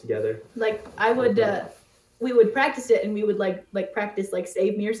comes together. Like I would, we would practice it, and we would like practice like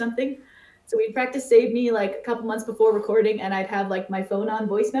Save Me or something. So we'd practice Save Me like a couple months before recording, and I'd have like my phone on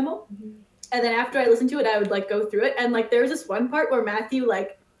voice memo. And then after I listened to it, I would like go through it, and like there was this one part where Matthew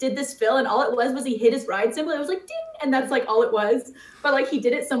like did this fill, and all it was he hit his ride cymbal. It was like ding, and that's like all it was. But like he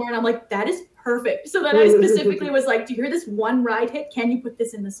did it somewhere, and I'm like, that is perfect. So then I specifically was like, do you hear this one ride hit? Can you put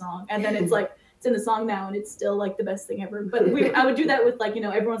this in the song? And then it's like, it's in the song now, and it's still like the best thing ever. But I would do that with like,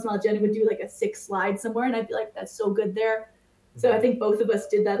 every once in a while Jenny would do like a 6 slide somewhere, and I'd be like, that's so good there. So I think both of us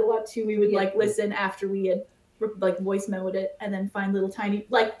did that a lot too. We would like listen after we had like voice memoed it, and then find little tiny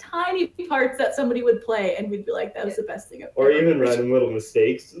parts that somebody would play, and we'd be like, that was the best thing ever. Or even random little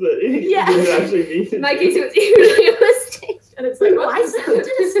mistakes that didn't actually mean. In my case, it was usually a mistake. And it's like, I sounded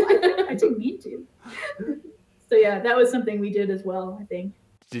a slide. I didn't mean to. So yeah, that was something we did as well, I think.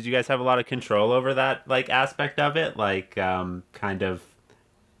 Did you guys have a lot of control over that like aspect of it, like kind of,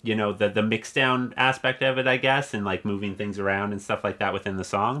 the mix down aspect of it, I guess, and like moving things around and stuff like that within the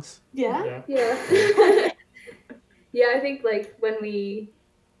songs? Yeah. I think like when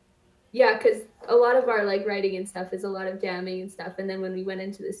because a lot of our like writing and stuff is a lot of jamming and stuff, and then when we went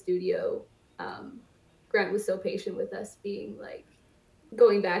into the studio, Grant was so patient with us, being like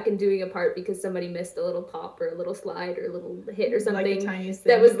going back and doing a part because somebody missed a little pop or a little slide or a little hit or something, like the tiniest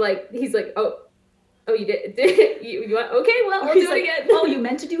thing. That was like, he's like, oh you did you want, okay, well, we'll do it again. Oh, you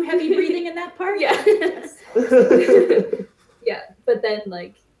meant to do heavy breathing in that part? Yeah. Yeah, but then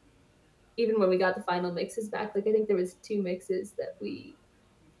like even when we got the final mixes back, like I think there was 2 mixes that we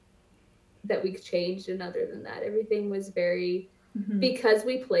changed, and other than that, everything was very because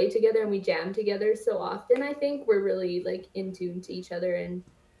we play together and we jam together so often. I think we're really like in tune to each other, and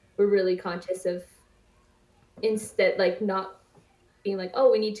we're really conscious of, instead like not being like,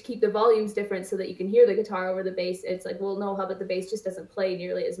 oh, we need to keep the volumes different so that you can hear the guitar over the bass. It's like, well, no, how about the bass just doesn't play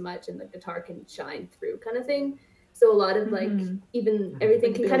nearly as much and the guitar can shine through, kind of thing. So a lot of like even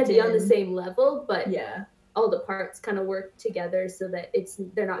everything can kind of be on the same level, but all the parts kind of work together so that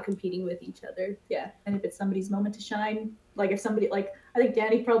they're not competing with each other. Yeah, and if it's somebody's moment to shine, like if somebody, like I think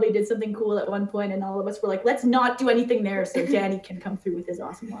Danny probably did something cool at one point, and all of us were like, let's not do anything there so Danny can come through with his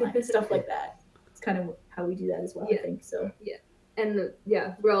awesome line, stuff like that. It's kind of how we do that as well, I think. So and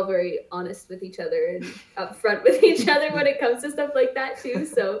we're all very honest with each other and upfront with each other when it comes to stuff like that too.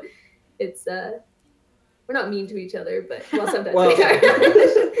 So it's we're not mean to each other, but sometimes we are.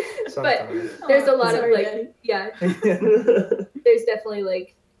 But there's a lot of like, there's definitely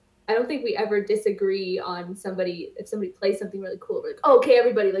like, I don't think we ever disagree on somebody. If somebody plays something really cool, we're like, oh, okay,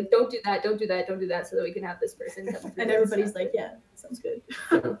 everybody, like, don't do that, so that we can have this person come through. And everybody's like, yeah, sounds good.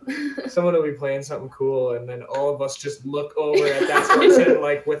 Someone will be playing something cool, and then all of us just look over at that person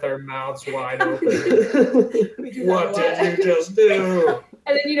like with our mouths wide open. What did you just do?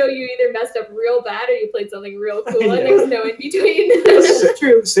 And then you either messed up real bad or you played something real cool, and there's no in between.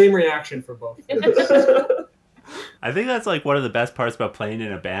 True. Same reaction for both. I think that's like one of the best parts about playing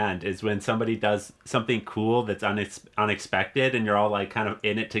in a band is when somebody does something cool that's unexpected, and you're all like kind of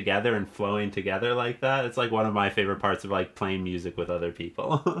in it together and flowing together like that. It's like one of my favorite parts of like playing music with other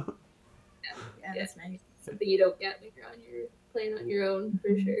people. Yeah, that's nice. Something you don't get when you're playing on your own,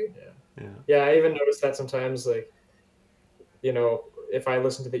 for sure. Yeah, I even noticed that sometimes, like, if I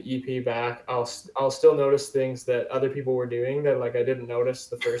listen to the EP back, I'll still notice things that other people were doing that like I didn't notice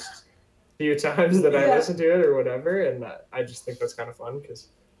the first few times that I listened to it or whatever, and I just think that's kind of fun because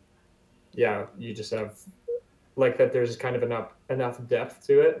you just have like that there's kind of enough depth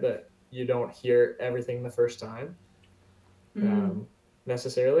to it that you don't hear everything the first time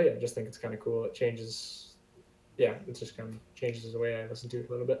necessarily. I just think it's kind of cool. It changes it just kind of changes the way I listen to it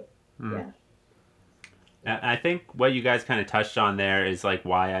a little bit. I think what you guys kind of touched on there is like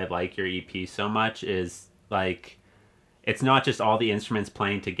why I like your EP so much is like it's not just all the instruments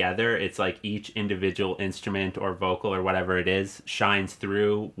playing together. It's like each individual instrument or vocal or whatever it is shines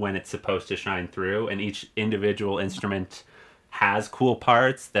through when it's supposed to shine through. And each individual instrument has cool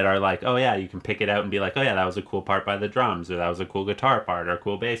parts that are like, oh yeah, you can pick it out and be like, oh yeah, that was a cool part by the drums, or that was a cool guitar part, or a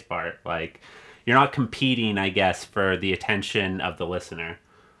cool bass part. Like, you're not competing, I guess, for the attention of the listener.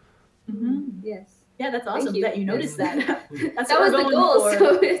 Mm-hmm. Yes. Yeah, that's awesome that you noticed that. That's that was the goal. for.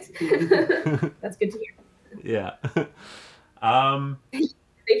 So it's That's good to hear. Yeah.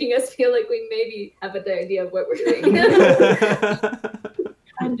 Making us feel like we maybe have an idea of what we're doing.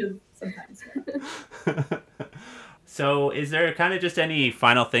 Kind of sometimes. So is there kind of just any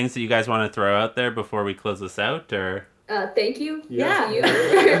final things that you guys want to throw out there before we close this out, or? Thank you to Yeah. you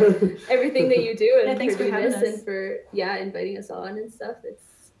for everything that you do and thanks for for doing having this us. and for inviting us on and stuff. It's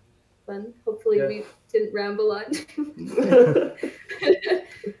fun. Hopefully Yeah. we didn't ramble on.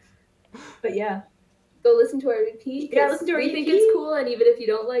 But yeah. Go listen to our EP. Yeah, listen to our we EP. think it's cool, and even if you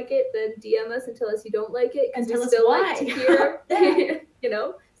don't like it, then DM us and tell us you don't like it, And because tell we us still why. like to hear,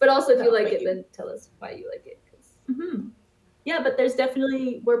 Yeah. But also if you No, like thank it, you. then tell us why you like it. 'Cause Mm-hmm. Yeah, but there's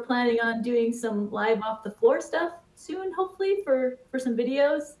definitely, we're planning on doing some live off the floor stuff soon, hopefully for some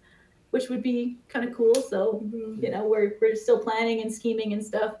videos, which would be kind of cool. So, we're still planning and scheming and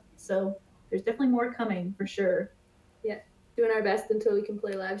stuff. So there's definitely more coming for sure. doing our best until we can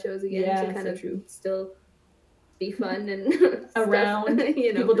play live shows again Yeah, to kind so of true. still be fun and Around, stuff,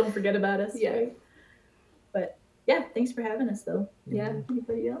 people don't forget about us. Yeah. Right? But yeah, thanks for having us though. Yeah.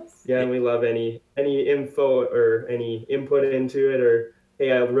 Anybody else? Yeah, and we love any info or any input into it, or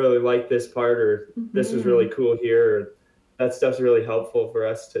hey, I really like this part, or this was really cool here, or that stuff's really helpful for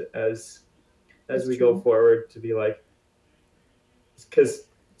us to as That's we true. go forward to be like, because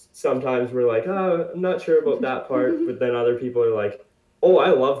sometimes we're like, oh, I'm not sure about that part, but then other people are like, oh, I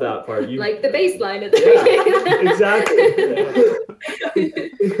love that part. You like the bass line at the exactly.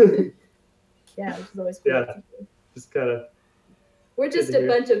 Yeah, which is always cool. Yeah. Just kind of. We're just Good to a hear.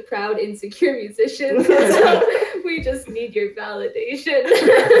 bunch of proud, insecure musicians, so we just need your validation.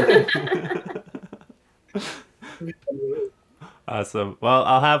 Awesome. Well,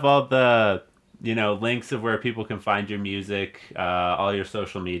 I'll have all the, links of where people can find your music, all your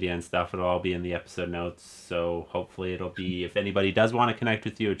social media and stuff. It'll all be in the episode notes. So hopefully it'll be, if anybody does want to connect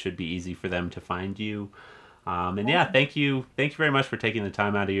with you, it should be easy for them to find you. And yeah, thank you very much for taking the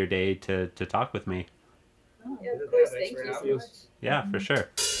time out of your day to talk with me. Yeah, of course, thanks thank for you having so us. much. Yeah, for sure.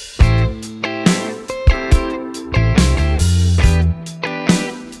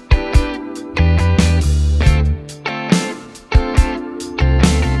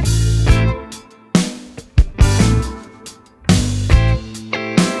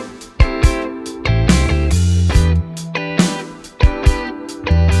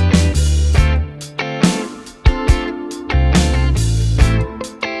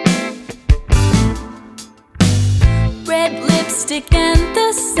 Red lipstick and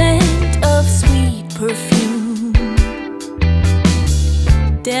the scent of sweet perfume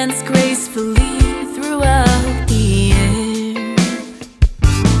dance gracefully throughout the air.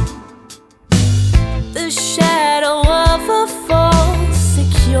 The shadow of a false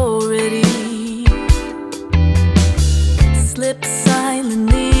security slips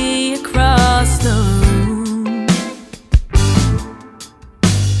silently across the room.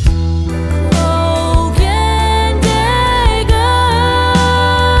 Cloak and dagger,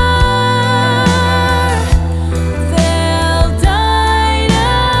 they'll dynamite.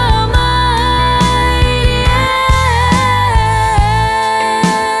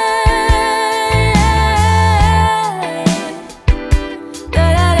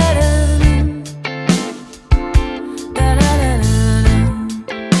 Da-da-da-dum.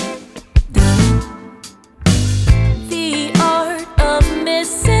 The art of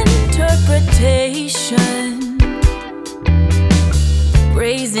misinterpretation,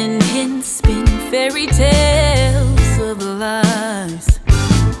 brazen hints spin fairy tales of lies.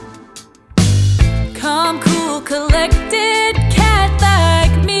 Calm, cool, collected,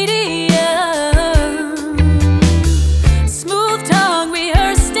 cat-like medium, smooth tongue,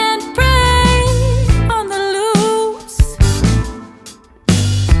 rehearsed and prey on the loose.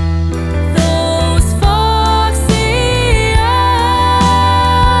 Those foxy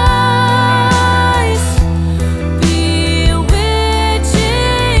eyes,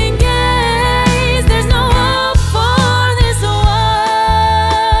 bewitching gaze. There's no hope for this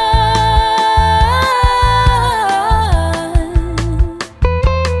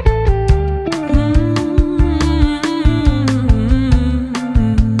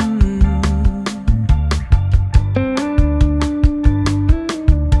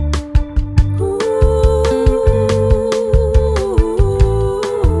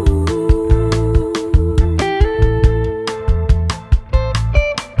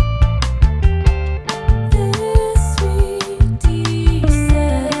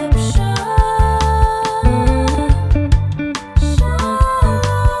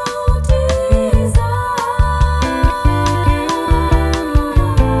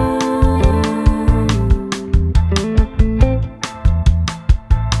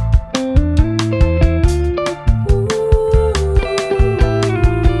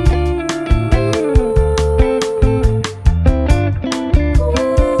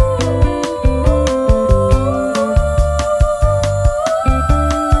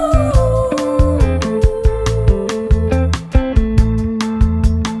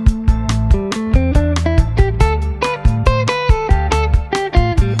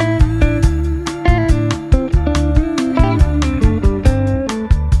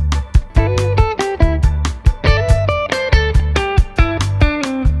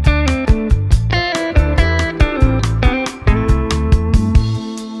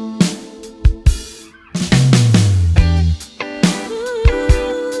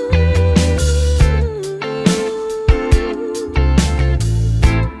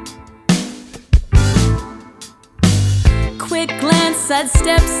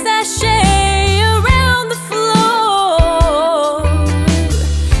sidestep sashay around the floor.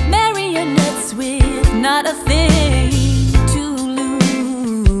 Marionettes with not a thing to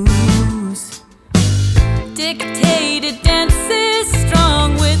lose. Dictated dances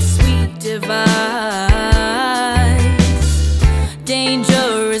strong with sweet device.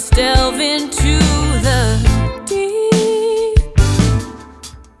 Dangerous delve into the deep.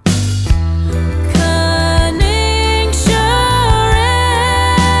 Cunning charades.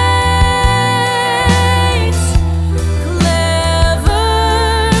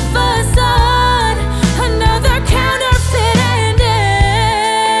 Clever facade. Another counterfeit ending.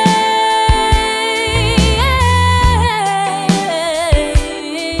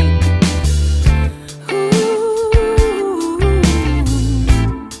 Ooh.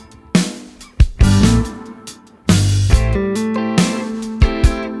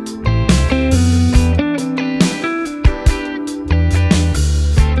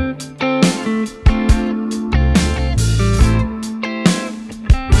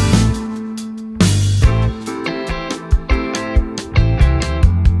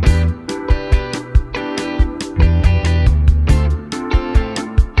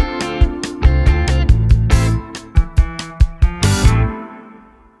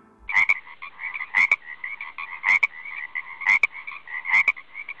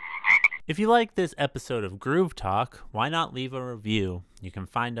 If you like this episode of Groove Talk, why not leave a review? You can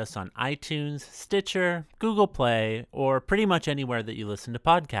find us on iTunes, Stitcher, Google Play, or pretty much anywhere that you listen to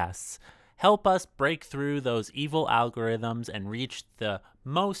podcasts. Help us break through those evil algorithms and reach the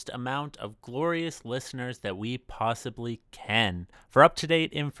most amount of glorious listeners that we possibly can. For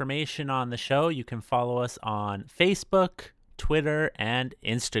up-to-date information on the show, you can follow us on Facebook, Twitter, and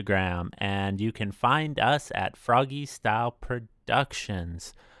Instagram. And you can find us at Froggy Style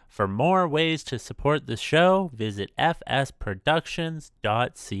Productions. For more ways to support the show, visit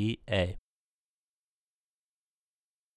fsproductions.ca.